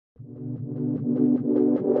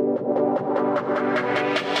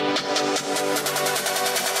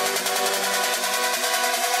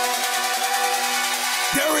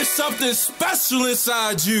something special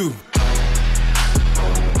inside you.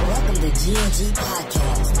 Welcome to GNG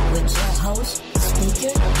Podcast with your host,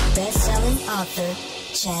 speaker, best-selling author,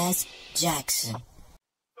 Chaz Jackson.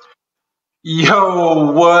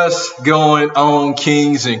 Yo, what's going on,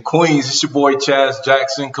 kings and queens? It's your boy Chaz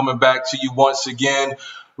Jackson coming back to you once again,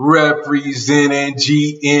 representing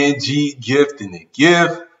GNG Gift and the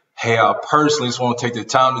Gift. Hey, I personally just want to take the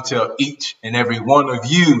time to tell each and every one of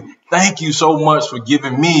you, thank you so much for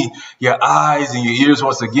giving me your eyes and your ears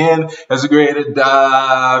once again as we get ready to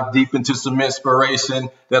dive deep into some inspiration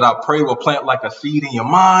that I pray will plant like a seed in your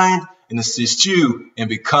mind and assist you in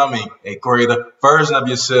becoming a greater version of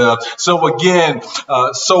yourself. So again,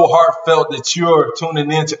 so heartfelt that you're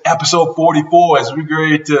tuning in to episode 44 as we get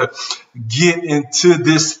ready to get into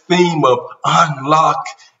this theme of unlock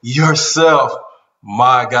yourself.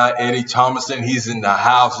 My guy, Eddie Thomason, he's in the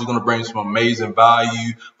house. He's going to bring some amazing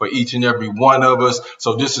value for each and every one of us.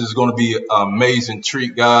 So this is going to be an amazing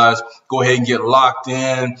treat, guys. Go ahead and get locked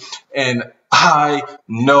in. And I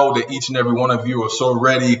know that each and every one of you are so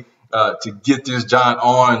ready to get this giant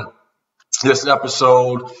on this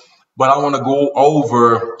episode. But I want to go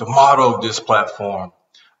over the motto of this platform.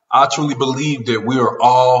 I truly believe that we are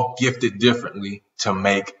all gifted differently to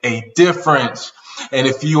make a difference. And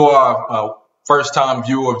if you are first-time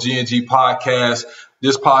viewer of GNG Podcast,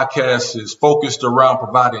 this podcast is focused around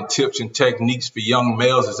providing tips and techniques for young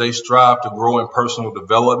males as they strive to grow in personal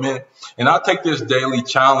development. And I take this daily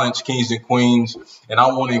challenge, kings and queens, and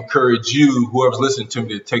I want to encourage you, whoever's listening to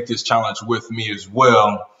me, to take this challenge with me as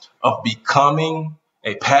well, of becoming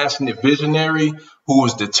a passionate visionary who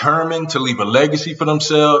is determined to leave a legacy for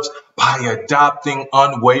themselves by adopting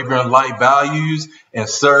unwavering life values and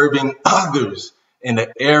serving others in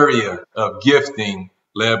the area of gifting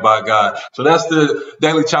led by God. So that's the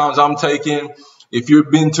daily challenge I'm taking. If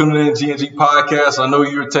you've been tuning in to GNG Podcast, I know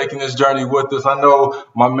you're taking this journey with us. I know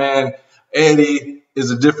my man Eddie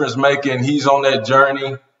is a difference maker and he's on that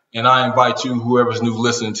journey. And I invite you, whoever's new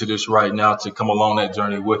listening to this right now, to come along that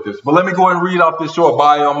journey with us. But let me go ahead and read off this short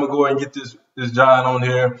bio. I'm going to go ahead and get this giant on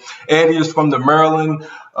here. Eddie is from the Maryland,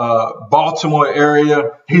 Baltimore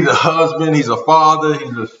area. He's a husband. He's a father.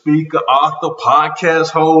 He's a speaker, author, podcast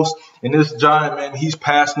host. And this giant, man, he's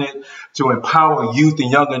passionate to empower youth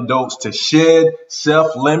and young adults to shed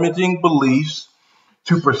self-limiting beliefs,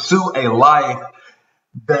 to pursue a life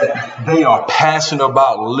that they are passionate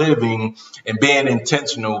about living and being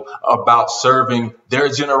intentional about serving their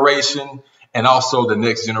generation and also the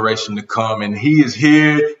next generation to come. And he is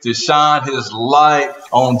here to shine his light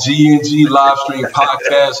on GNG Live Stream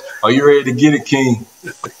Podcast. Are you ready to get it, King?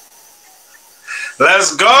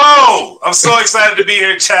 Let's go. I'm so excited to be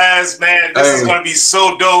here, Chaz, man. This is going to be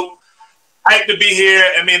so dope. Hyped to be here.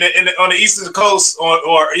 I mean, on the Eastern Coast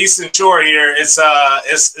or Eastern Shore here,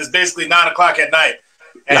 it's basically 9 o'clock at night.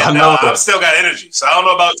 And I've still got energy. So I don't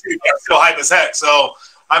know about you, but I'm still hype as heck. So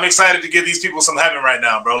I'm excited to give these people some heaven right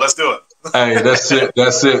now, bro. Let's do it. Hey, that's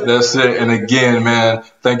it. And again, man,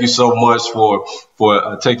 thank you so much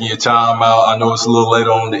for taking your time out. I know it's a little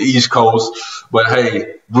later on the East Coast, but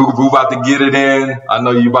hey, we're about to get it in. I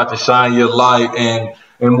know you're about to shine your light.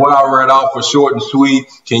 And what I read out for short and sweet,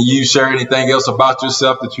 can you share anything else about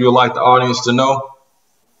yourself that you would like the audience to know?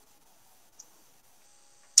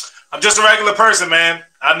 I'm just a regular person, man.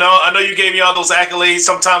 I know you gave me all those accolades.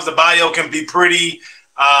 Sometimes the bio can be pretty,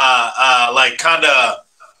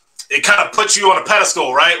 it kind of puts you on a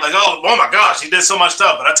pedestal, right? Like, oh my gosh, he did so much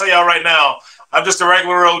stuff. But I tell y'all right now, I'm just a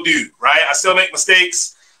regular old dude, right? I still make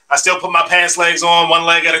mistakes. I still put my pants legs on one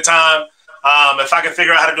leg at a time. If I can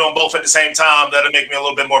figure out how to do them both at the same time, that'll make me a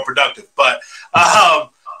little bit more productive. But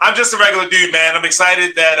I'm just a regular dude, man. I'm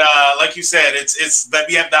excited that, like you said, it's that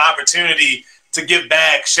we have the opportunity to give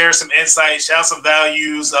back, share some insights, share some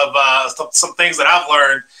values of some things that I've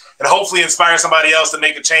learned, and hopefully inspire somebody else to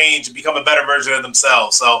make a change and become a better version of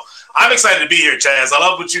themselves. So I'm excited to be here, Chaz. I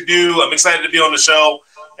love what you do. I'm excited to be on the show.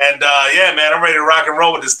 And, yeah, man, I'm ready to rock and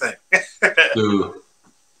roll with this thing. Dude,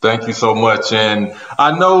 thank you so much. And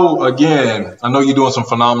I know you're doing some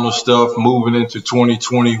phenomenal stuff moving into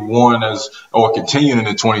 2021 or continuing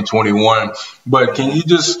into 2021. But can you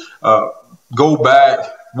just go back?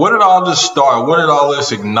 What did all this start? What did all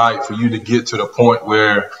this ignite for you to get to the point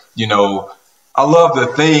where, I love the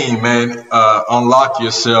theme, man, unlock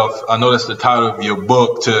yourself. I know that's the title of your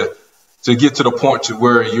book, to get to the point to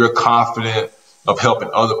where you're confident of helping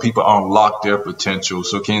other people unlock their potential.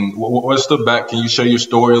 So what's the back? Can you share your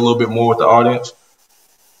story a little bit more with the audience?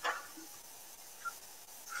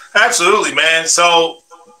 Absolutely, man. So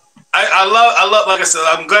I love, like I said,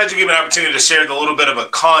 I'm glad you gave me an opportunity to share a little bit of a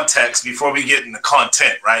context before we get into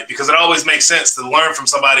content, right? Because it always makes sense to learn from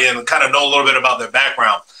somebody and kind of know a little bit about their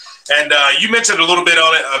background. And you mentioned a little bit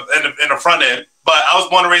on it in the front end, but I was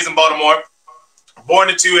born and raised in Baltimore, born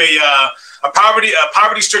into a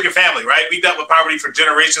poverty-stricken family, right? We dealt with poverty for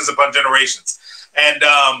generations upon generations. And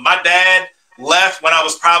my dad left when I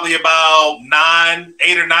was probably about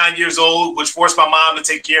 8 or 9 years old, which forced my mom to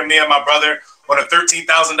take care of me and my brother on a $13,000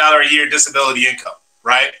 a year disability income,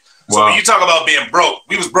 right? Wow. So when you talk about being broke,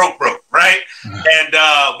 we was broke, right?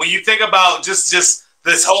 And when you think about just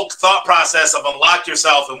this whole thought process of unlock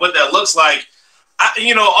yourself and what that looks like,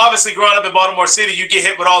 obviously growing up in Baltimore City, you get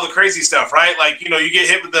hit with all the crazy stuff, right? Like, you get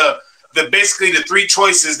hit with the basically the three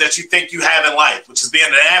choices that you think you have in life, which is being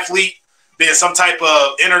an athlete, being some type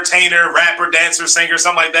of entertainer, rapper, dancer, singer,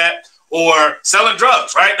 something like that, or selling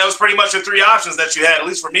drugs, right? That was pretty much the three options that you had, at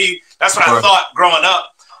least for me. That's what I thought growing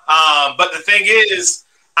up. But the thing is,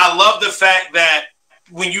 I love the fact that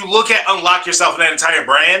when you look at unlock yourself in that entire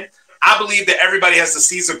brand, I believe that everybody has the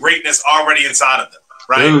seeds of greatness already inside of them,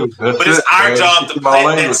 right? Dude, but it's our job to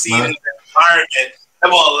plant that seed in the environment that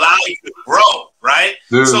will allow you to grow, right?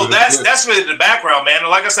 Dude, so that's really the background, man. And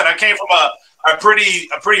like I said, I came from a pretty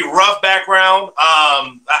rough background.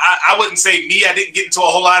 I wouldn't say me. I didn't get into a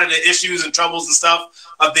whole lot of the issues and troubles and stuff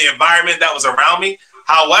of the environment that was around me.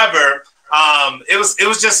 However, it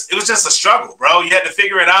was just a struggle, bro. You had to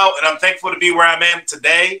figure it out, and I'm thankful to be where I am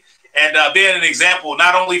today and being an example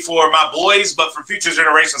not only for my boys but for future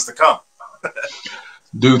generations to come.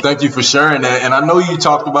 Dude, thank you for sharing that. And I know you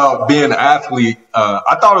talked about being an athlete.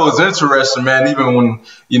 I thought it was interesting, man, even when,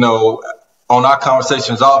 on our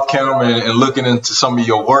conversations off camera and looking into some of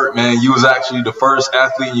your work, man, you was actually the first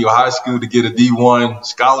athlete in your high school to get a D1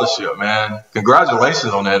 scholarship, man.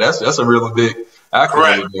 Congratulations on that. That's a really big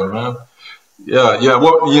accolade there, man. Yeah.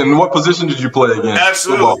 What position did you play again?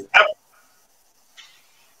 Absolutely.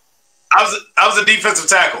 I was a defensive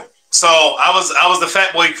tackle. So I was the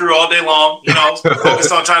fat boy crew all day long,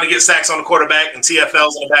 focused on trying to get sacks on the quarterback and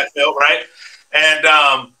TFLs in the backfield, right?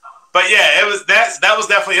 And but yeah, that was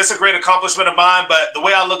definitely, it's a great accomplishment of mine. But the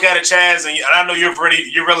way I look at it, Chaz, and I know you're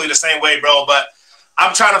really the same way, bro. But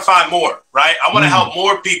I'm trying to find more, right? I want to help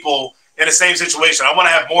more people in the same situation. I want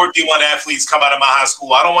to have more D1 athletes come out of my high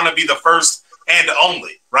school. I don't want to be the first and the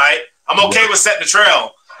only, right? I'm okay with setting the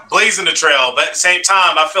trail, blazing the trail, but at the same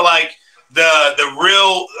time, I feel like the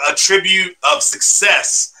real attribute of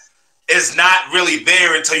success is not really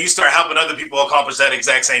there until you start helping other people accomplish that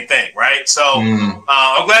exact same thing, right? So I'm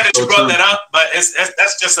glad that you brought that up, but it's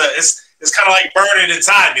kind of like burning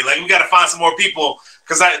inside me. Like, we got to find some more people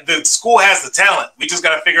because the school has the talent. We just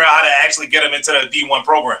got to figure out how to actually get them into the D1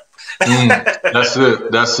 program. That's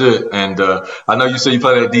it. And I know you say you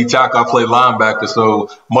play that D tackle. I play linebacker, so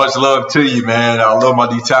much love to you, man. I love my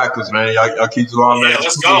D tackles, man. Y'all keep the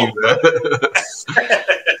linebackers clean,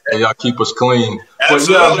 man. Y'all keep us clean.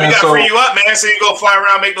 Absolutely. But, we got to free you up, man, so you go fly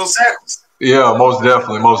around and make those tackles. Yeah, most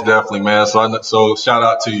definitely, man. So shout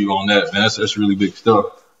out to you on that, man. That's really big stuff.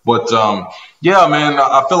 But yeah, man,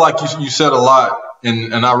 I feel like you said a lot,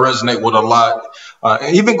 and I resonate with a lot.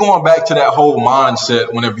 Even going back to that whole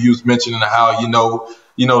mindset, whenever you was mentioning how,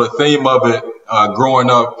 the theme of it, growing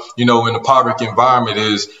up, in a poverty environment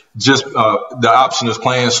is just the option is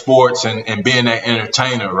playing sports and being that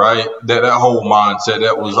entertainer, right? That whole mindset,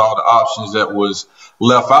 that was all the options that was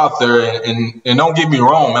left out there. And don't get me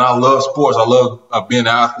wrong, man, I love sports. I love being an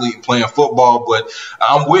athlete and playing football. But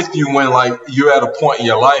I'm with you when, like, you're at a point in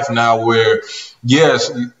your life now where,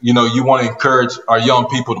 yes, you want to encourage our young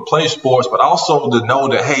people to play sports, but also to know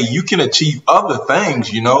that, hey, you can achieve other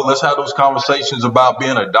things, Let's have those conversations about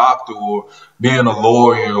being a doctor or being a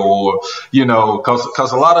lawyer or,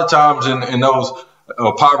 because a lot of times in those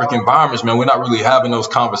poverty environments, man, we're not really having those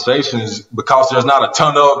conversations because there's not a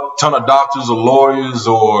ton of doctors or lawyers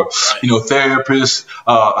or therapists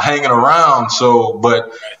hanging around. So,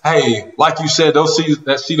 but hey, like you said, see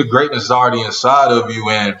the greatness is already inside of you,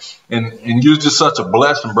 and you're just such a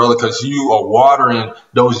blessing, brother, because you are watering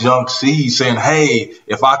those young seeds, saying, hey,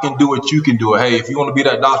 if I can do it, you can do it. Hey, if you want to be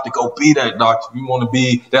that doctor, go be that doctor. If you want to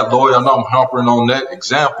be that lawyer, I know I'm harping on that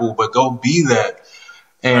example, but go be that.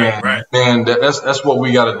 And man, that's what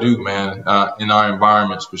we got to do, man, in our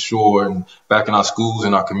environments for sure, and back in our schools,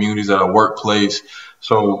 in our communities, at our workplace.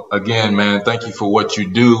 So again, man, thank you for what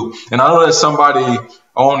you do. And I know there's somebody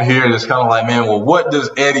on here that's kind of like, man, well, what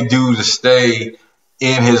does Eddie do to stay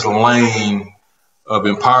in his lane of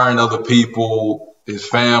empowering other people, his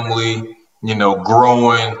family,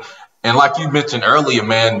 growing, And like you mentioned earlier,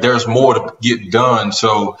 man, there's more to get done.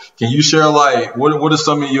 So can you share, like, what are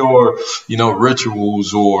some of your,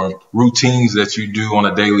 rituals or routines that you do on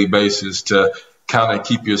a daily basis to kind of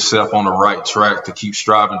keep yourself on the right track, to keep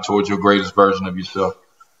striving towards your greatest version of yourself?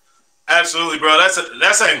 Absolutely, bro.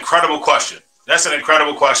 That's an incredible question. That's an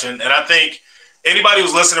incredible question. And I think anybody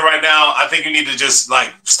who's listening right now, I think you need to just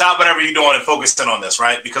stop whatever you're doing and focus in on this,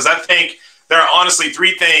 right? Because I think there are honestly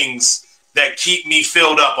three things that keep me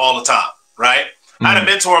filled up all the time, right? I had a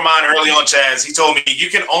mentor of mine early on, Chaz. He told me you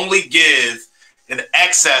can only give in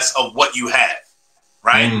excess of what you have,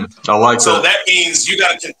 right? I like that. So that means you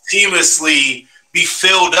got to continuously be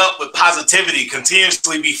filled up with positivity,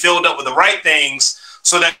 continuously be filled up with the right things,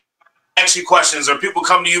 so that ask you questions, or people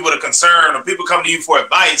come to you with a concern, or people come to you for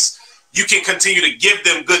advice, you can continue to give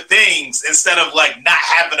them good things instead of not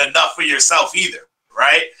having enough for yourself either,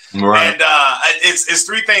 right? And it's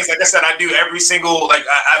three things. Like I said, I do every single,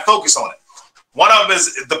 I focus on it. One of them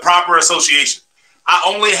is the proper association. I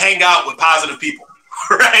only hang out with positive people,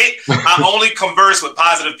 right? I only converse with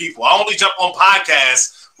positive people. I only jump on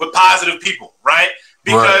podcasts with positive people, right?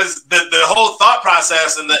 Because the whole thought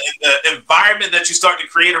process and the environment that you start to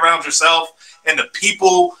create around yourself and the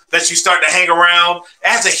people that you start to hang around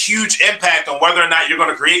has a huge impact on whether or not you're going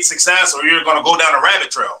to create success or you're going to go down a rabbit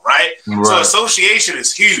trail, right? So association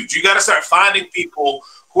is huge. You got to start finding people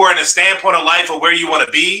who are in a standpoint of life of where you want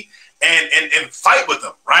to be and fight with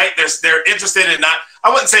them, right? They're interested in I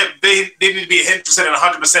wouldn't say they need to be interested in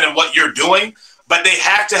 100% in what you're doing, but they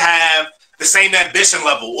have to have the same ambition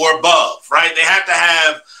level or above, right? They have to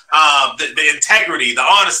have the integrity, the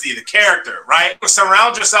honesty, the character, right?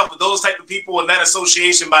 Surround yourself with those type of people, and that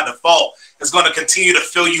association by default is going to continue to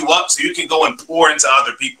fill you up so you can go and pour into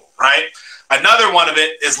other people, right? Another one of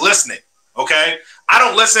it is listening, okay? I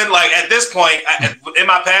don't listen, at this point, in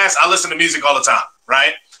my past, I listen to music all the time,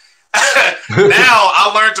 right? Now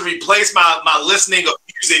I learned to replace my listening of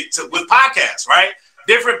music with podcasts, right?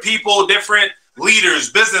 Different people, different leaders,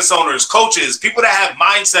 business owners, coaches, people that have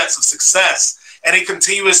mindsets of success, and they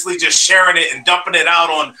continuously just sharing it and dumping it out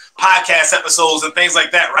on podcast episodes and things like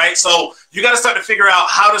that, right? So you got to start to figure out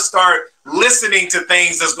how to start listening to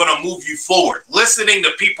things that's going to move you forward, listening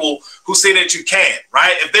to people who say that you can,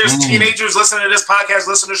 right? If there's teenagers listening to this podcast,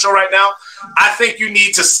 listening to the show right now, I think you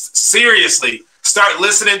need to seriously start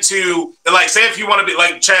listening to, say if you want to be,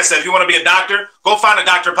 like Chaz said, if you want to be a doctor, go find a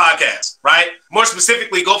doctor podcast, right? More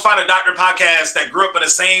specifically, go find a doctor podcast that grew up in the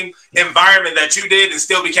same environment that you did and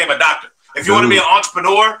still became a doctor. If you want to be an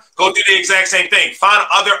entrepreneur, go do the exact same thing. Find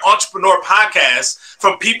other entrepreneur podcasts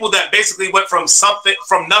from people that basically went from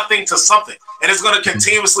nothing to something. And it's going to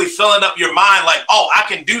continuously filling up your mind I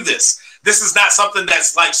can do this. This is not something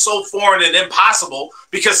that's so foreign and impossible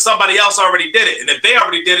because somebody else already did it. And if they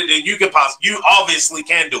already did it, then you obviously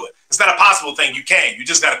can do it. It's not a possible thing. You can. You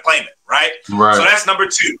just got to claim it, right? So that's number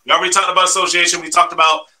two. We already talked about association. We talked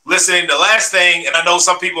about listening. The last thing, and I know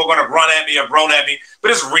some people are going to run at me or groan at me,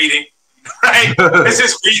 but it's reading, right? It's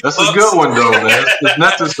just reading. That's books. A good one, though, man. It's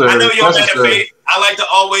necessary. I know you're a man of faith. I like to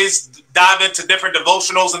always dive into different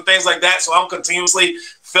devotionals and things like that. So I'm continuously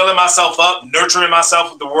filling myself up, nurturing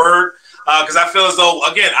myself with the word. Because I feel as though,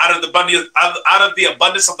 again, out of the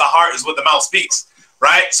abundance of the heart is what the mouth speaks,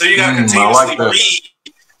 right? So you got to continuously read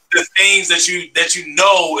the things that you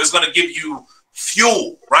know is going to give you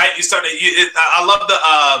fuel, right? I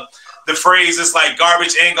love the phrase. It's like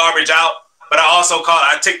garbage in, garbage out. But I also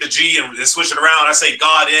I take the G and switch it around. I say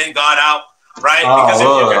God in, God out, right? Because if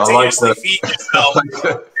you're continuously feeding yourself,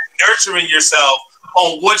 nurturing yourself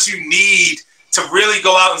on what you need to really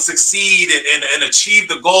go out and succeed and achieve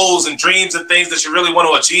the goals and dreams and things that you really want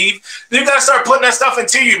to achieve, then you got to start putting that stuff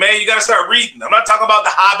into you, man. You got to start reading. I'm not talking about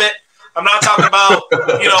The Hobbit. I'm not talking about,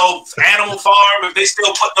 Animal Farm, if they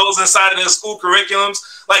still put those inside of their school curriculums.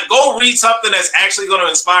 Go read something that's actually going to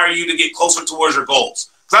inspire you to get closer towards your goals.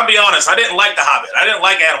 Because I'll be honest, I didn't like The Hobbit. I didn't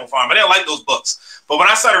like Animal Farm. I didn't like those books. But when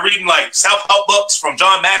I started reading self-help books from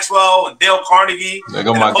John Maxwell and Dale Carnegie and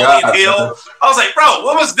Napoleon Hill, I was like, bro,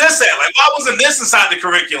 what was this at? Why wasn't this inside the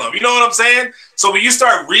curriculum? You know what I'm saying? So when you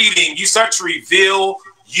start reading, you start to reveal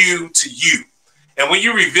you to you. And when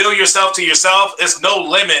you reveal yourself to yourself, there's no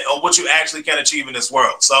limit on what you actually can achieve in this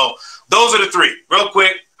world. So those are the three. Real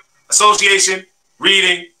quick, association,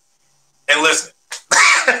 reading, and listening.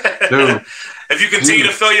 Dude. If you continue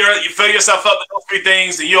to fill yourself up with those three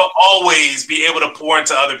things, then you'll always be able to pour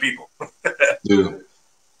into other people.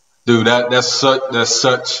 Dude, that's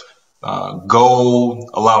such gold,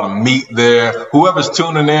 a lot of meat there. Whoever's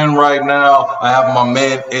tuning in right now, I have my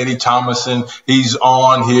man Eddie Thomason. He's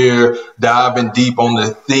on here diving deep on the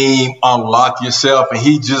theme, Unlock Yourself, and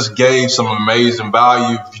he just gave some amazing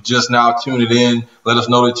value. If you just now tuning in, let us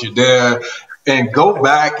know that you're there. And go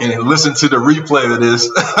back and listen to the replay of this.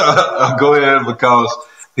 Go ahead, because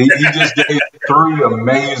he just gave 3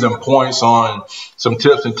 amazing points on some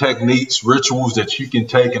tips and techniques, rituals that you can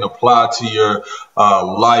take and apply to your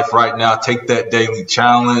life right now. Take that daily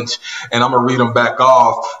challenge. And I'm going to read them back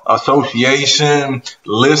off. Association,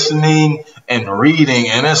 listening, and reading.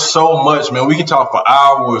 And it's so much, man. We can talk for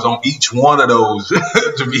hours on each one of those,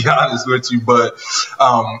 to be honest with you. But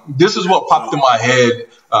this is what popped in my head,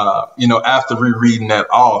 after rereading that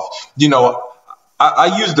off.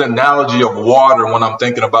 I use the analogy of water when I'm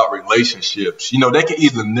thinking about relationships. They can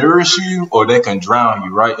either nourish you or they can drown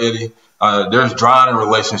you, right, Eddie? There's drowning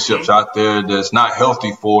relationships out there that's not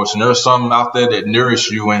healthy for us, and there's some out there that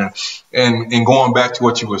nourish you. And going back to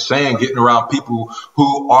what you were saying, getting around people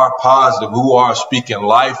who are positive, who are speaking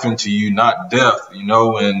life into you, not death,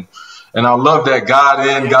 And I love that God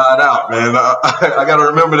in, God out, man. I got to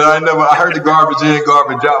remember that I heard the garbage in,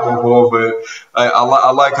 garbage out before, but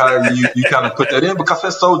I like how you kind of put that in, because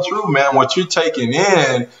that's so true, man. What you're taking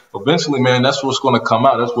in, eventually, man, that's what's going to come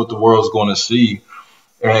out. That's what the world's going to see.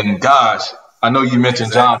 And gosh, I know you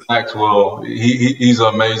mentioned John Maxwell. He's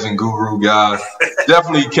an amazing guru guy.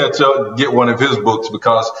 Definitely get one of his books,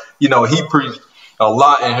 because, he preached a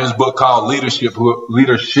lot in his book called Leadership.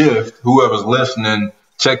 Whoever's listening,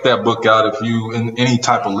 check that book out if you in any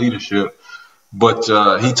type of leadership. But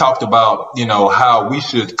he talked about, how we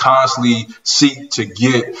should constantly seek to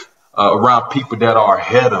get around people that are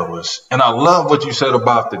ahead of us. And I love what you said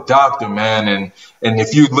about the doctor, man. And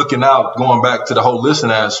if you're looking out, going back to the whole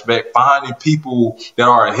listening aspect, finding people that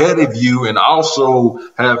are ahead of you and also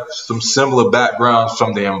have some similar backgrounds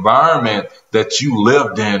from the environment that you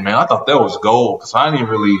lived in, man, I thought that was gold, because I didn't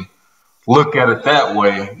really look at it that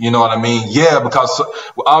way. You know what I mean? Yeah, because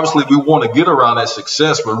obviously we want to get around that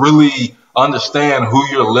success, but really understand who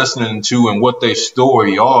you're listening to and what their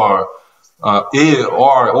story is.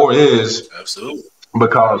 Absolutely.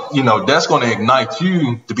 Because, that's going to ignite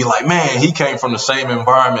you to be like, man, he came from the same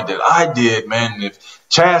environment that I did, man. If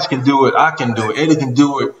Chaz can do it, I can do it. Eddie can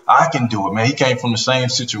do it, I can do it, man. He came from the same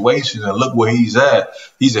situation, and look where he's at.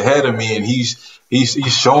 He's ahead of me, and he's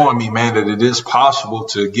showing me, man, that it is possible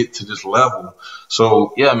to get to this level.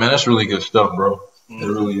 So, yeah, man, that's really good stuff, bro. It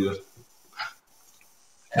really is.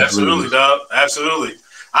 Absolutely, dog. Absolutely.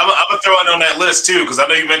 I'm going to throw it on that list, too, because I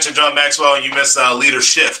know you mentioned John Maxwell and you missed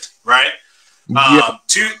Leadership, right? Yeah.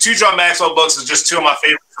 Two John Maxwell books are just 2 of my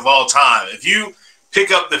favorites of all time. If you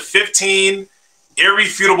pick up the 15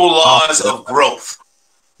 Irrefutable Laws of Growth,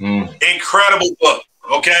 incredible book,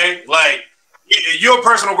 okay? Like, you're a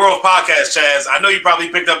personal growth podcast, Chaz. I know you probably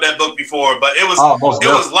picked up that book before, but it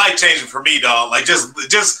was life-changing for me, dog. Like, just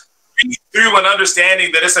through an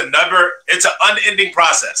understanding that it's an unending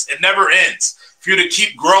process. It never ends for you to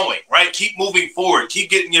keep growing, right? Keep moving forward, keep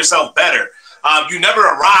getting yourself better. You never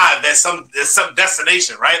arrive at some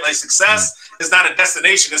destination, right? Like, success is not a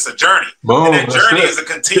destination, it's a journey. Boom, and that journey is a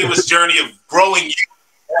continuous journey of growing you,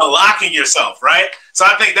 unlocking yourself, right? So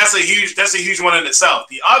I think that's a huge one in itself.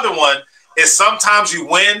 The other one is sometimes you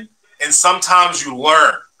win and sometimes you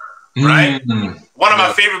learn, right? One of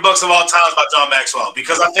my favorite books of all time is by John Maxwell,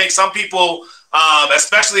 because I think some people,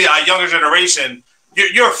 especially our younger generation,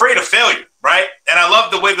 you're afraid of failure, right? And I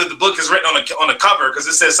love the way that the book is written on the cover, because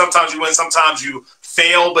it says sometimes you win, sometimes you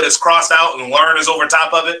fail, but it's crossed out and learn is over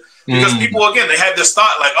top of it. Because people, again, they have this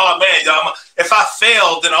thought like, oh, man, if I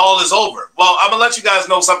fail, then all is over. Well, I'm going to let you guys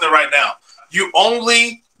know something right now. You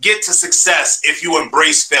only get to success if you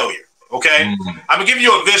embrace failure. Okay, I'm gonna give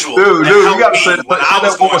you a visual. Dude, you gotta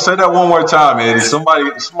say that one more time, Eddie. Somebody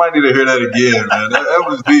need to hear that again, man. That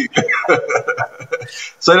was deep.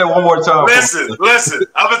 Say that one more time. Listen.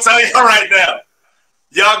 I'm gonna tell you right now.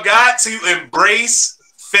 Y'all got to embrace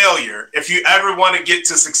failure if you ever want to get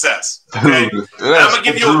to success. Okay, I'm gonna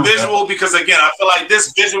give you a visual, because again, I feel like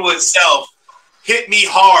this visual itself hit me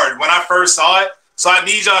hard when I first saw it. So I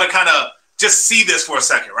need y'all to kind of just see this for a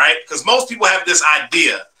second, right? Because most people have this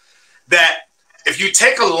idea that if you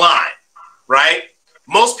take a line, right,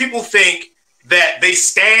 most people think that they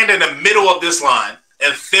stand in the middle of this line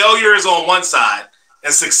and failure is on one side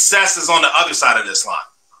and success is on the other side of this line,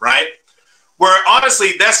 right? Where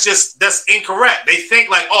honestly, that's incorrect. They think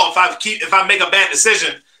like, oh, if I make a bad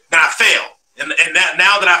decision, then I fail. And that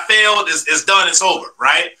now that I failed is done, it's over,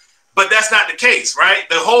 right? But that's not the case, right?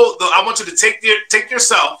 I want you to take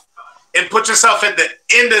yourself and put yourself at the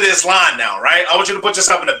end of this line now, right? I want you to put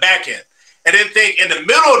yourself in the back end. And then think in the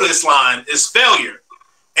middle of this line is failure.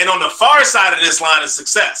 And on the far side of this line is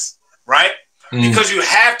success, right? Because you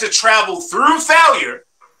have to travel through failure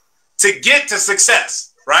to get to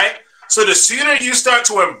success, right? So the sooner you start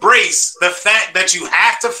to embrace the fact that you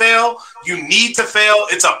have to fail, you need to fail,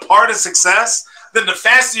 it's a part of success, then the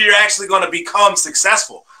faster you're actually going to become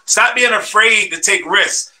successful. Stop being afraid to take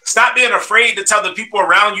risks. Stop being afraid to tell the people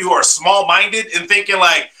around you who are small-minded and thinking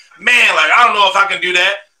like, man, like, I don't know if I can do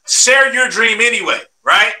that. Share your dream anyway,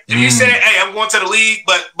 right? If you say, hey, I'm going to the league,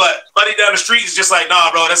 but buddy down the street is just like,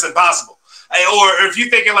 nah, bro, that's impossible. Hey, or if you're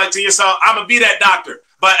thinking like to yourself, I'm going to be that doctor,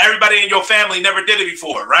 but everybody in your family never did it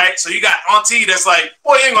before, right? So you got auntie that's like,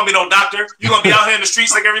 boy, you ain't going to be no doctor. You're going to be out here in the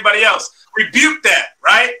streets like everybody else. Rebuke that,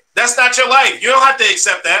 right? That's not your life. You don't have to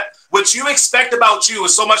accept that. What you expect about you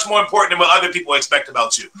is so much more important than what other people expect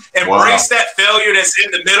about you. Embrace that failure that's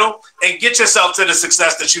in the middle and get yourself to the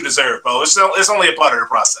success that you deserve, bro. It's only a part of the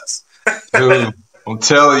process. Dude, I'm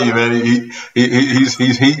telling you, man,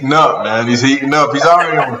 he's heating up, man. He's heating up. He's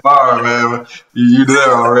already on fire, man. You're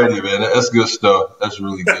there already, man. That's good stuff. That's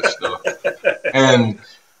really good stuff. And,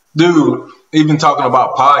 dude, even talking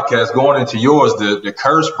about podcasts, going into yours, the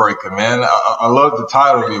Curse Breaker, man. I love the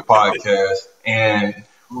title of your podcast. And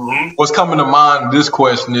what's coming to mind this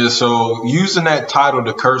question is, so using that title,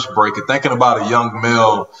 the Curse Breaker, thinking about a young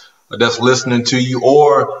male that's listening to you,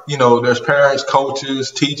 or, you know, there's parents,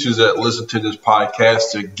 coaches, teachers that listen to this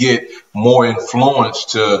podcast to get more influence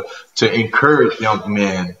to encourage young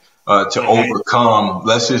men to overcome.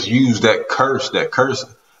 Let's just use that curse,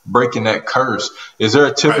 breaking that curse. Is there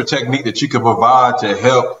a tip or technique that you could provide to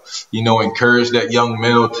help, you know, encourage that young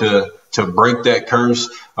male to break that curse,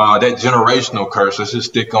 that generational curse? Let's just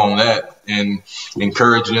stick on that and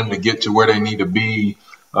encourage them to get to where they need to be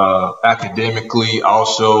academically,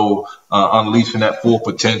 also unleashing that full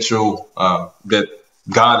potential that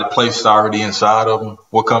God had placed already inside of them.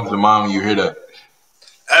 What comes to mind when you hear that?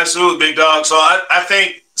 Absolutely, big dog. So I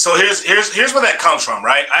think so. Here's where that comes from,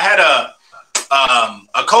 right? I had a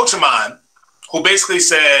coach of mine who basically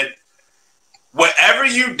said, whatever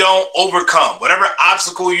you don't overcome, whatever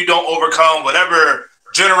obstacle you don't overcome, whatever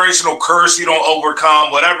generational curse you don't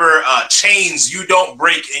overcome, whatever chains you don't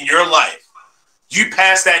break in your life, you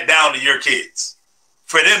pass that down to your kids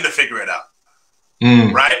for them to figure it out,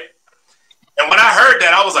 right? And when I heard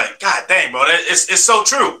that, I was like, God dang, bro, it's so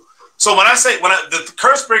true. So when the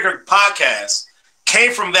Curse Breaker podcast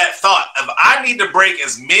came from that thought of I need to break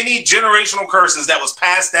as many generational curses that was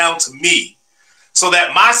passed down to me so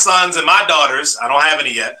that my sons and my daughters, I don't have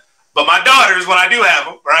any yet, but my daughters, when I do have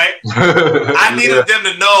them, right, I needed them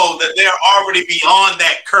to know that they're already beyond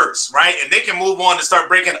that curse, right? And they can move on and start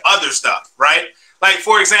breaking other stuff, right? Like,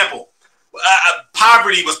 for example,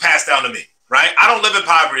 poverty was passed down to me, right? I don't live in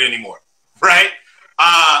poverty anymore, right?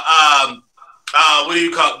 What do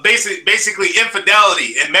you call it? Basically,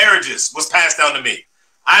 infidelity in marriages was passed down to me.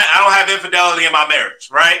 I don't have infidelity in my marriage,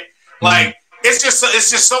 right? Like, it's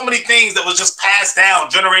just so many things that was just passed down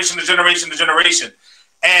generation to generation to generation.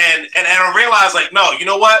 And I realized, like, no, you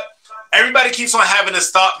know what? Everybody keeps on having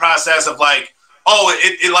this thought process of like, oh,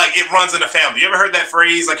 it runs in the family. You ever heard that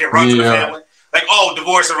phrase? Like, it runs in the family? Like, oh,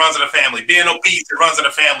 divorce, it runs in the family. Being obese, it runs in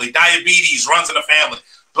the family. Diabetes runs in the family.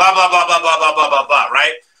 Blah, blah, blah, blah, blah, blah, blah, blah, blah,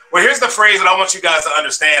 right? Well, here's the phrase that I want you guys to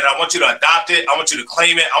understand. I want you to adopt it. I want you to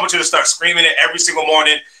claim it. I want you to start screaming it every single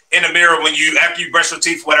morning in the mirror after you brush your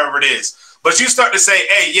teeth, whatever it is. But you start to say,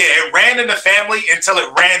 hey, yeah, it ran in the family until it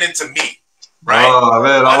ran into me, right? Oh,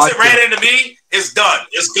 man, once it ran into me, it's done.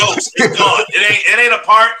 It's ghost. It's gone. It ain't a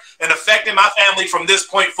part and affecting my family from this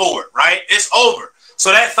point forward, right? It's over.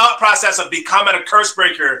 So that thought process of becoming a curse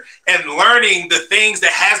breaker and learning the things that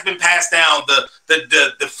has been passed down,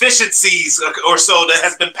 the deficiencies or so that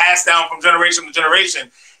has been passed down from generation to generation,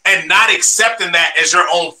 and not accepting that as your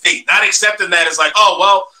own fate, not accepting that as like, oh,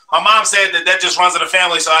 well, my mom said that just runs in the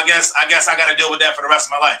family, so I guess I got to deal with that for the rest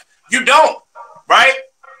of my life. You don't, right?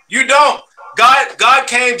 You don't. God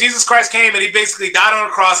came, Jesus Christ came, and he basically died on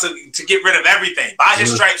the cross to get rid of everything. By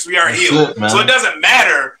his stripes, we are healed. So it doesn't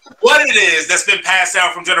matter what it is that's been passed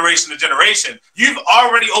down from generation to generation. You've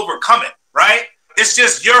already overcome it, right? It's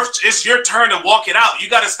just your turn to walk it out. You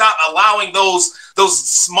got to stop allowing those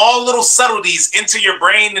small little subtleties into your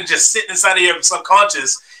brain and just sit inside of your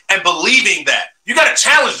subconscious and believing that. You got to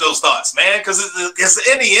challenge those thoughts, man, because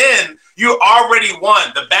in the end, you already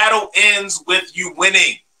won. The battle ends with you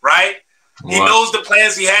winning, right? He knows the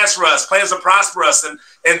plans he has for us, plans to prosper us and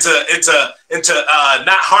to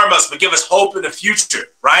not harm us, but give us hope in the future,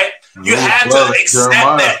 right? You have to accept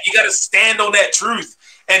that. You got to stand on that truth.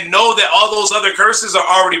 and know that all those other curses are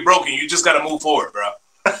already broken. You just got to move forward, bro.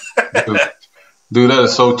 Dude, that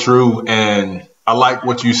is so true. And I like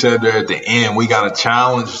what you said there at the end. We got to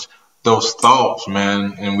challenge those thoughts,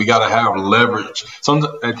 man, and we got to have leverage.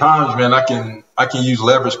 At times, man, I can use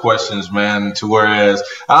leverage questions, man, to whereas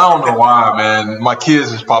I don't know why, man, my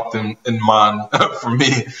kids just popped in mind for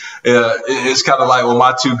me. It's kind of like with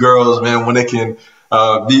my two girls, man, when they can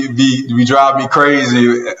be drive me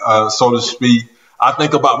crazy, so to speak. I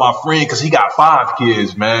think about my friend because he got 5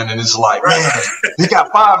 kids, man, and it's like, man, he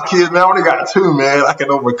got 5 kids, man. I only got 2, man. I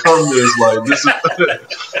can overcome this. Like this is,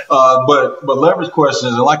 but leverage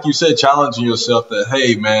questions, and like you said, challenging yourself that,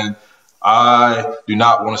 hey, man, I do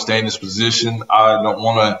not want to stay in this position. I don't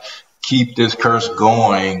want to keep this curse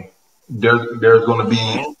going. There's going to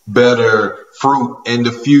be better fruit in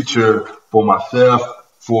the future for myself,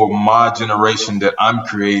 for my generation that I'm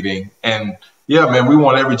creating, and yeah, man, we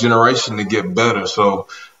want every generation to get better. So,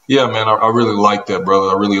 yeah, man, I really like that,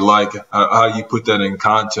 brother. I really like how you put that in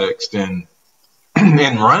context and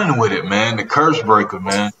running with it, man. The curse breaker,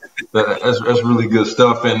 man. That's really good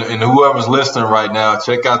stuff. And whoever's listening right now,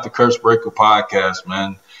 check out the Curse Breaker podcast,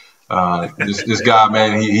 man. This guy,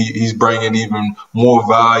 man, he's bringing even more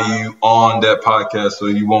value on that podcast, so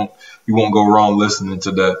you won't go wrong listening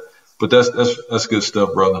to that. But that's good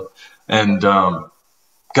stuff, brother. And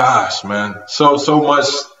gosh, man, so much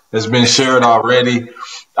has been shared already.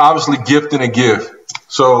 Obviously, gift and a gift.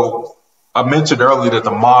 So I mentioned earlier that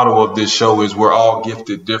the motto of this show is we're all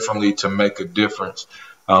gifted differently to make a difference.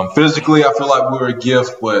 Physically, I feel like we're a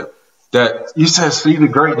gift, but that you said see the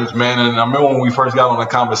greatness, man. And I remember when we first got on the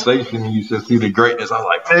conversation and you said see the greatness, I was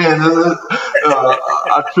like, man,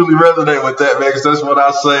 I truly resonate with that, man, because that's what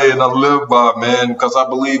I say and I live by, man, because I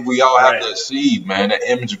believe we all have that seed, man, that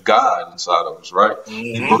image of God inside of us, right?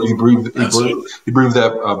 Mm-hmm. He breathed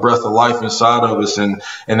that breath of life inside of us, and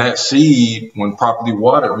that seed, when properly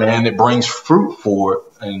watered, man, it brings fruit forward.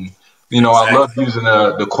 And you know, exactly. I love using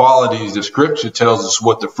the qualities that Scripture tells us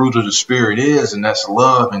what the fruit of the Spirit is, and that's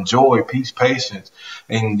love and joy, peace, patience,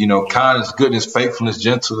 and, you know, kindness, goodness, faithfulness,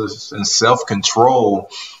 gentleness, and self-control.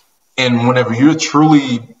 And whenever you're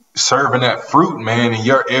truly serving that fruit, man, in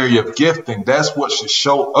your area of gifting, that's what should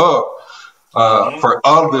show up for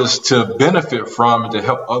others to benefit from and to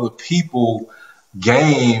help other people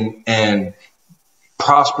gain and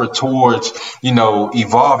prosper towards, you know,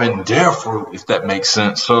 evolving their fruit, if that makes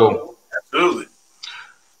sense. So, absolutely.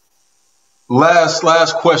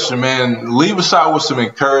 Last question, man. Leave us out with some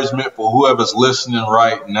encouragement for whoever's listening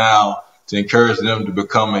right now to encourage them to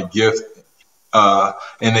become a gift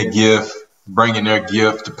and a gift, bringing their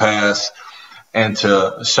gift to pass and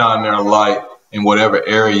to shine their light in whatever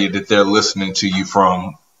area that they're listening to you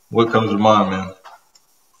from. What comes to mind, man?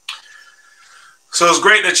 So it's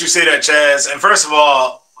great that you say that, Chaz. And first of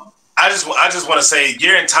all, I just want to say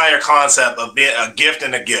your entire concept of being a gift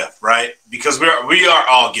and a gift, right? Because we are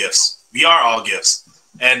all gifts. We are all gifts.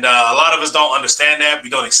 And a lot of us don't understand that. We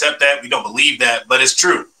don't accept that. We don't believe that. But it's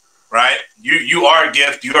true, right? You are a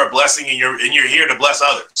gift. You are a blessing, and you're here to bless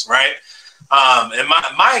others, right? And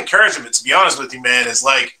my encouragement, to be honest with you, man, is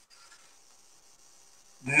like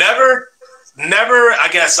never, I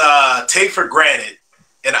guess, take for granted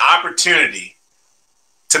an opportunity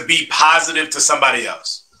to be positive to somebody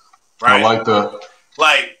else. Right? I like that.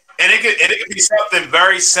 Like, and it could be something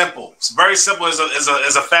very simple. It's very simple as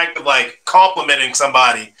a fact of like complimenting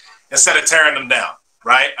somebody instead of tearing them down.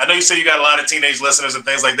 Right? I know you said you got a lot of teenage listeners and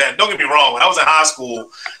things like that. Don't get me wrong. When I was in high school,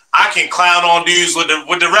 I can clown on dudes with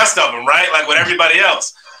the rest of them, right? Like with everybody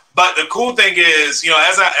else. But the cool thing is, you know,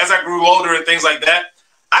 as I grew older and things like that,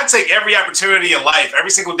 I take every opportunity in life, every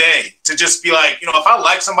single day, to just be like, you know, if I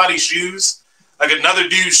like somebody's shoes, like another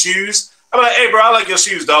dude's shoes, I'm like, hey, bro, I like your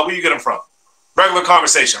shoes, dog. Where you get them from? Regular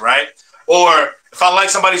conversation, right? Or if I like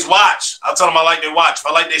somebody's watch, I'll tell them I like their watch. If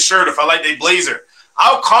I like their shirt, if I like their blazer,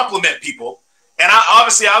 I'll compliment people. And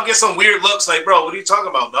I'll get some weird looks like, bro, what are you talking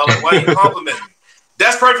about, dog? Like, why are you complimenting me?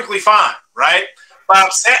 That's perfectly fine, right? But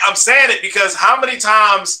I'm saying it because how many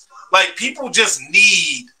times, like, people just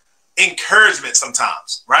need encouragement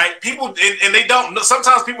sometimes, right? People, and they don't,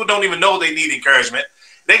 sometimes people don't even know they need encouragement.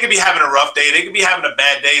 They could be having a rough day. They could be having a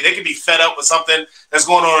bad day. They could be fed up with something that's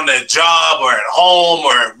going on in their job or at home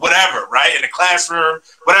or whatever, right? In the classroom,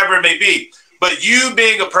 whatever it may be. But you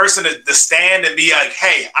being a person to stand and be like,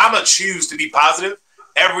 hey, I'm going to choose to be positive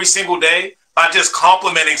every single day by just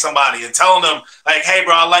complimenting somebody and telling them like, hey,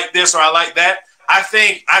 bro, I like this or I like that. I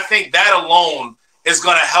think that alone is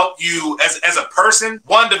going to help you as a person,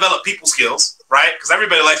 one, develop people skills, right? Because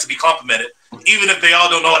everybody likes to be complimented. Even if they all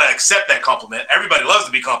don't know how to accept that compliment, everybody loves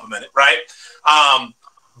to be complimented, right?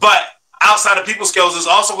 But outside of people skills is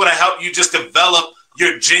also going to help you just develop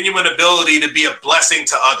your genuine ability to be a blessing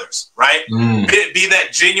to others, right? Be that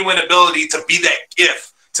genuine ability to be that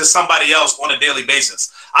gift to somebody else on a daily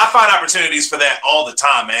basis. I find opportunities for that all the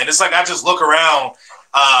time, man. It's like I just look around,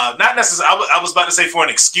 not necessarily, I was about to say for an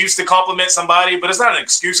excuse to compliment somebody, but it's not an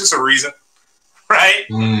excuse, it's a reason, right?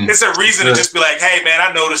 It's a reason to just be like, hey, man,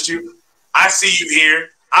 I noticed you. I see you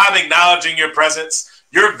here. I'm acknowledging your presence.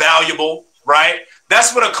 You're valuable, right?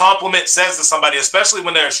 That's what a compliment says to somebody, especially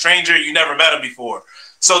when they're a stranger, you never met them before.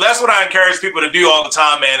 So that's what I encourage people to do all the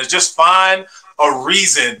time, man, is just find a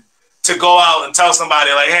reason to go out and tell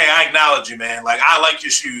somebody like, hey, I acknowledge you, man. Like, I like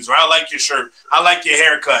your shoes, or I like your shirt. I like your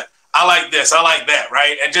haircut. I like this. I like that,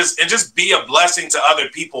 right? And just be a blessing to other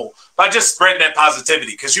people by just spreading that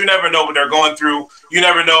positivity, because you never know what they're going through. You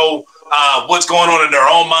never know what's going on in their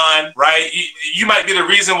own mind, right? You might be the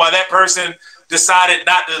reason why that person decided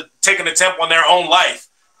not to take an attempt on their own life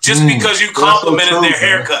just because you complimented their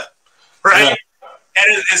haircut, right? Yeah.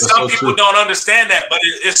 And some people don't understand that, but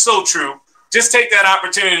it's so true. Just take that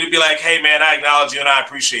opportunity to be like, hey, man, I acknowledge you and I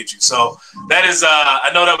appreciate you. So that is, I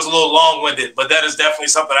know that was a little long-winded, but that is definitely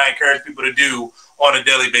something I encourage people to do on a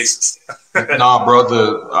daily basis. Nah,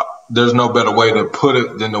 brother, there's no better way to put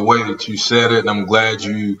it than the way that you said it. And I'm glad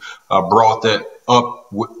you brought that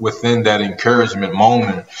up within that encouragement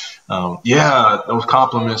moment. Yeah, those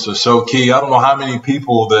compliments are so key. I don't know how many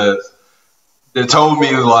people that told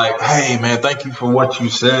me, like, hey, man, thank you for what you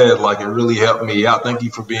said. Like, it really helped me out. Thank you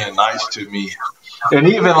for being nice to me. And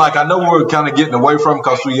even, like, I know we're kind of getting away from it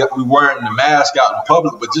because we wearing the mask out in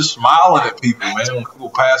public, but just smiling at people, man, when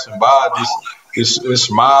people passing by, just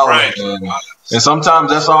smiling. Right. And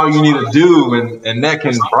sometimes that's all you need to do, and that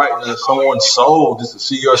can brighten someone's soul just to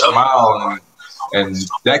see your smile. And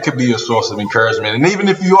that could be a source of encouragement. And even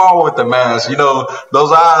if you are with the mask, you know,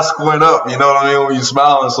 those eyes squint up, you know what I mean, when you're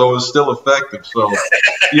smiling, so it's still effective. So,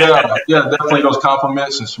 yeah, definitely those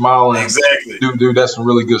compliments and smiling. Exactly. Dude, that's some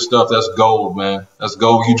really good stuff. That's gold, man. That's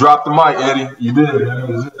gold. You dropped the mic, Eddie. You did,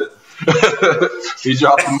 man. He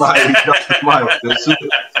dropped the mic. That's it.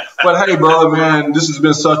 But, hey, brother, man, this has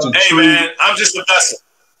been such a treat. Hey, man, I'm just a vessel.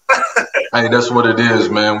 Hey, that's what it is,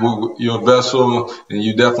 man. You're a vessel, and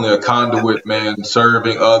you're definitely a conduit, man,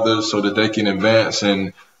 serving others so that they can advance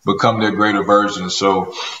and become their greater version.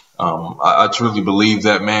 So I truly believe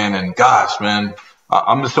that, man. And gosh, man,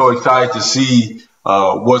 I'm just so excited to see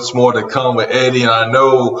what's more to come with Eddie. And I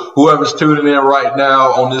know whoever's tuning in right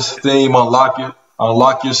now on this theme,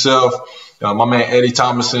 Unlock Yourself. My man Eddie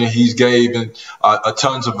Thomason, he's gave a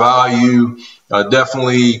tons of value.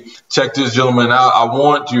 Definitely check this gentleman out. I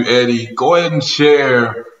want you, Eddie, go ahead and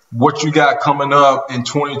share what you got coming up in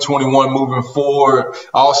 2021 moving forward.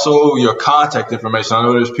 Also, your contact information. I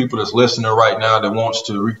know there's people that's listening right now that wants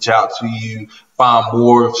to reach out to you, find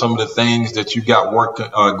more of some of the things that you got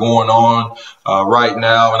going on right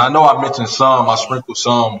now. And I know I mentioned I sprinkled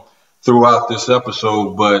some throughout this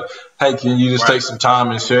episode, but hey, can you just take some time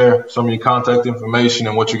and share some of your contact information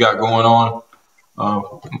and what you got going on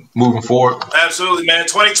moving forward? Absolutely, man.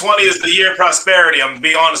 2020 is the year of prosperity. I'm gonna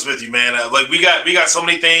be honest with you, man. Like we got so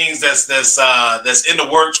many things that's in the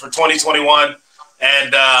works for 2021,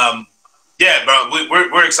 and yeah, bro,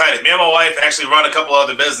 we're excited. Me and my wife actually run a couple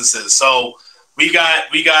other businesses, so we got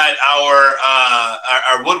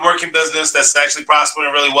our woodworking business that's actually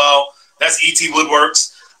prospering really well. That's ET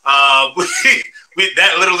Woodworks.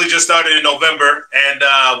 That literally just started in November, and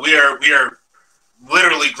we are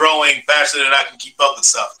literally growing faster than I can keep up with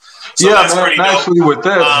stuff. So yeah, that's man, pretty dope. Actually, with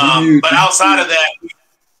that, but outside of that,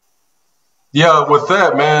 yeah, with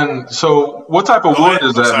that, man. So, what type of wood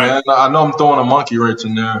is that, man? I know I'm throwing a monkey wrench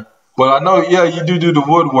in there, but I know, yeah, you do the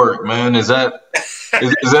woodwork, man. Is that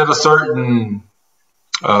is that a certain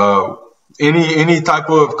any type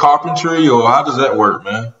of carpentry, or how does that work,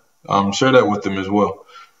 man? Share that with them as well.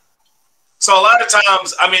 So a lot of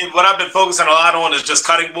times, I mean, what I've been focusing a lot on is just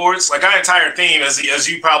cutting boards. Like our entire theme, as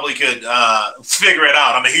you probably could figure it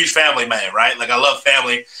out, I'm a huge family man, right? Like I love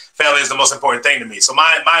family. Family is the most important thing to me. So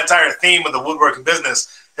my entire theme of the woodworking business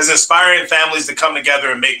is inspiring families to come together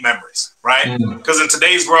and make memories, right? Because in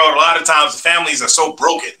today's world, a lot of times the families are so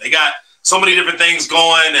broken. They got so many different things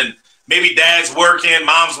going, and maybe dad's working,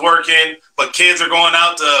 mom's working, but kids are going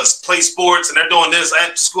out to play sports and they're doing this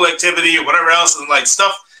after school activity or whatever else, and like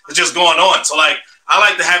stuff is just going on. So like I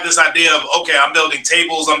like to have this idea of, okay, I'm building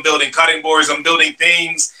tables, I'm building cutting boards, I'm building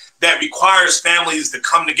things that requires families to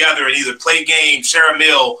come together and either play games, share a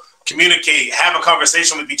meal, communicate, have a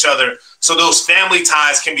conversation with each other, so those family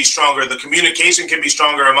ties can be stronger, the communication can be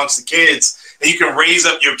stronger amongst the kids, and you can raise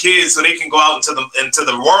up your kids so they can go out into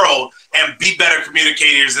the world and be better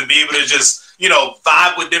communicators and be able to just,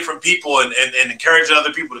 vibe with different people and encouraging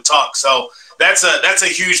other people to talk. So that's a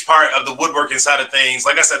huge part of the woodworking side of things.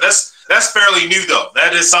 Like I said, that's fairly new though.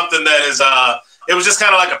 That is something that is it was just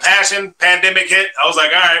kind of like a passion. Pandemic hit. I was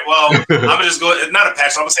like, all right, well, I'm gonna just go. Not a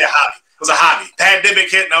passion. I'm gonna say a hobby. It was a hobby. Pandemic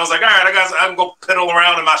hit, and I was like, all right, I'm gonna go piddle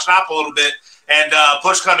around in my shop a little bit and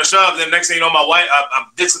push, kind of shove. Then next thing you know, my wife, I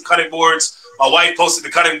did some cutting boards. My wife posted the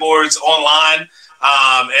cutting boards online,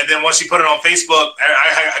 and then once she put it on Facebook,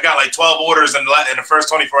 I got like 12 orders in the first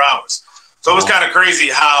 24 hours. So it was kind of crazy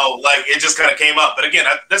how like it just kind of came up. But again,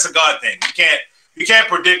 that's a God thing. You can't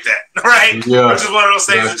predict that, right? Yeah. It's just one of those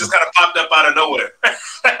things that just kind of popped up out of nowhere.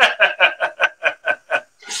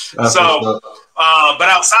 So, but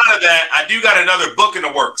outside of that, I do got another book in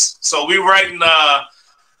the works. So we're writing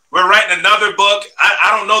another book.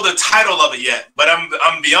 I don't know the title of it yet, but I'm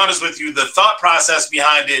gonna be honest with you. The thought process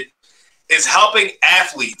behind it is helping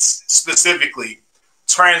athletes specifically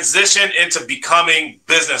transition into becoming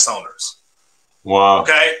business owners. Wow.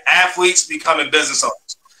 Okay, athletes becoming business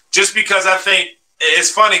owners. Just because I think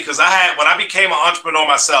it's funny because when I became an entrepreneur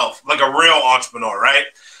myself, like a real entrepreneur, right?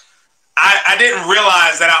 I didn't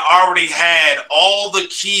realize that I already had all the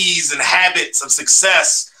keys and habits of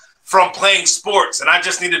success from playing sports, and I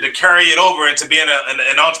just needed to carry it over into being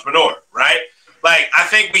an entrepreneur, right? Like I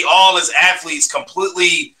think we all as athletes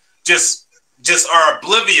completely just are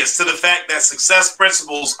oblivious to the fact that success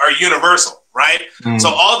principles are universal, right? So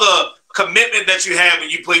all the commitment that you have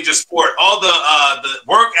when you played your sport, all the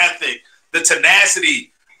work ethic, the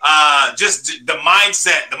tenacity, just the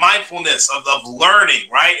mindset, the mindfulness of learning,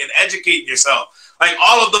 right? And educating yourself. Like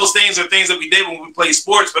all of those things are things that we did when we played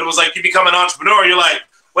sports, but it was like you become an entrepreneur, you're like,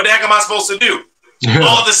 what the heck am I supposed to do? Yeah.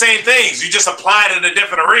 All the same things. You just apply it in a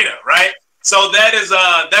different arena, right? So that is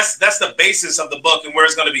that's the basis of the book and where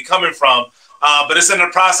it's going to be coming from. But it's in the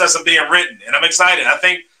process of being written, and I'm excited. I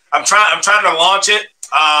think I'm trying to launch it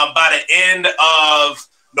by the end of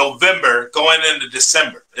November, going into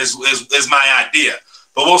December is my idea.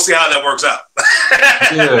 But we'll see how that works out.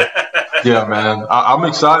 Yeah, man. I'm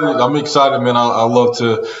excited. Man. I love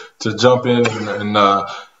to jump in and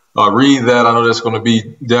read that. I know there's going to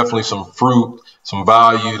be definitely some fruit, some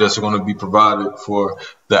value that's going to be provided for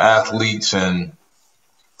the athletes. And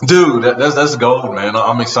dude, that's gold, man.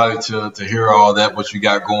 I'm excited to hear all that, what you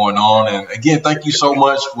got going on. And again, thank you so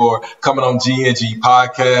much for coming on GNG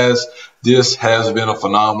Podcast. This has been a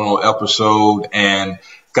phenomenal episode. And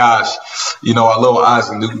gosh, I love what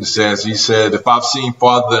Isaac Newton says. He said, if I've seen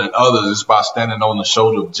farther than others, it's by standing on the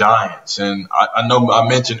shoulder of giants. And I know I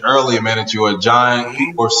mentioned earlier, man, that you're a giant.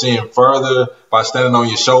 People are seeing further by standing on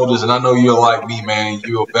your shoulders. And I know you're like me, man.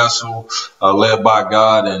 You're a vessel led by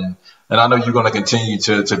God. And I know you're going to continue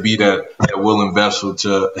to be that willing vessel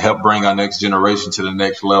to help bring our next generation to the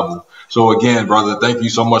next level. So again, brother, thank you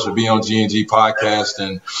so much for being on GNG Podcast.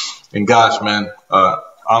 And gosh, man,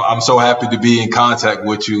 I'm so happy to be in contact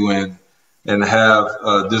with you and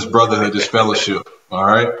have this brotherhood, this fellowship. All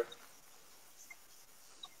right.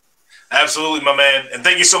 Absolutely, my man. And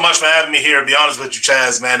thank you so much for having me here. To be honest with you,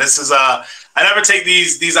 Chaz, man, this is I never take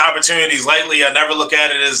these opportunities lightly. I never look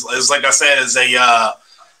at it as like I said, as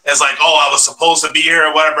like, oh, I was supposed to be here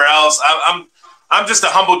or whatever else. I'm just a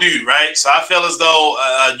humble dude, right? So I feel as though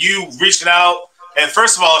you reaching out, and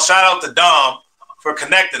first of all, shout out to Dom for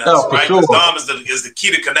connecting us, right? Because Dom is the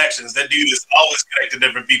key to connections. That dude is always connecting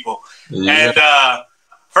different people. Yeah. And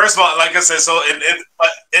first of all, like I said, so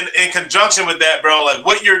in conjunction with that, bro, like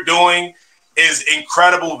what you're doing is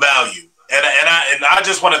incredible value, and I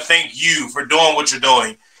just want to thank you for doing what you're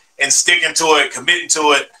doing and sticking to it, committing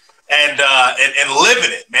to it, and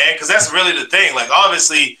living it, man. Because that's really the thing. Like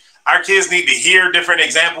obviously, our kids need to hear different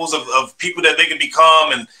examples of people that they can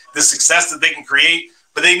become and the success that they can create.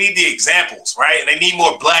 But they need the examples, right? And they need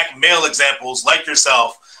more black male examples like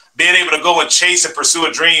yourself, being able to go and chase and pursue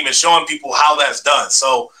a dream and showing people how that's done.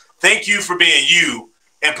 So thank you for being you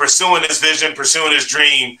and pursuing this vision, pursuing this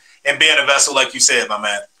dream, and being a vessel, like you said, my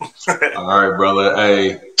man. All right, brother.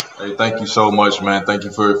 Hey, thank you so much, man. Thank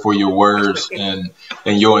you for your words and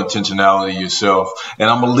your intentionality yourself. And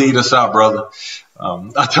I'm going to lead us out, brother.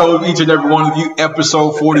 I told each and every one of you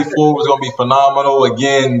episode 44 was going to be phenomenal.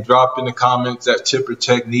 Again, drop in the comments that tip or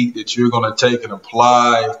technique that you're going to take and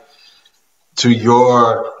apply to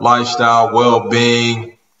your lifestyle,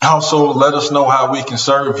 well-being. Also, let us know how we can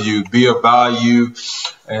serve you, be of value.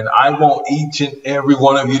 And I want each and every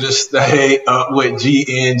one of you to stay up with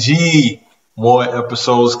GNG. More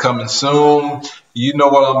episodes coming soon. You know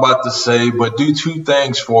what I'm about to say, but do two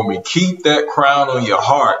things for me. Keep that crown on your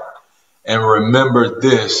heart. And remember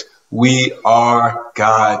this, we are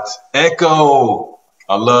God's echo.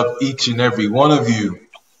 I love each and every one of you.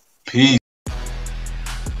 Peace.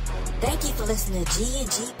 listening to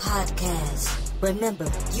GNG Podcast. Remember,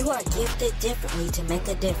 you are gifted differently to make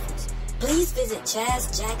a difference. Please visit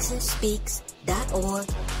ChazJacksonSpeaks.org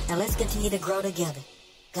and let's continue to grow together.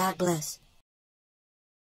 God bless.